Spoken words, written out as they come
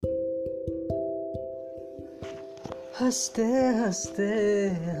हंसते हंसते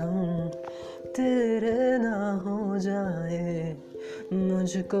हम तेरे ना हो जाए,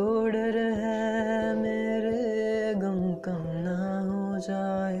 मुझको डर है मेरे गम कम ना हो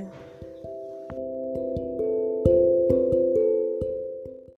जाए।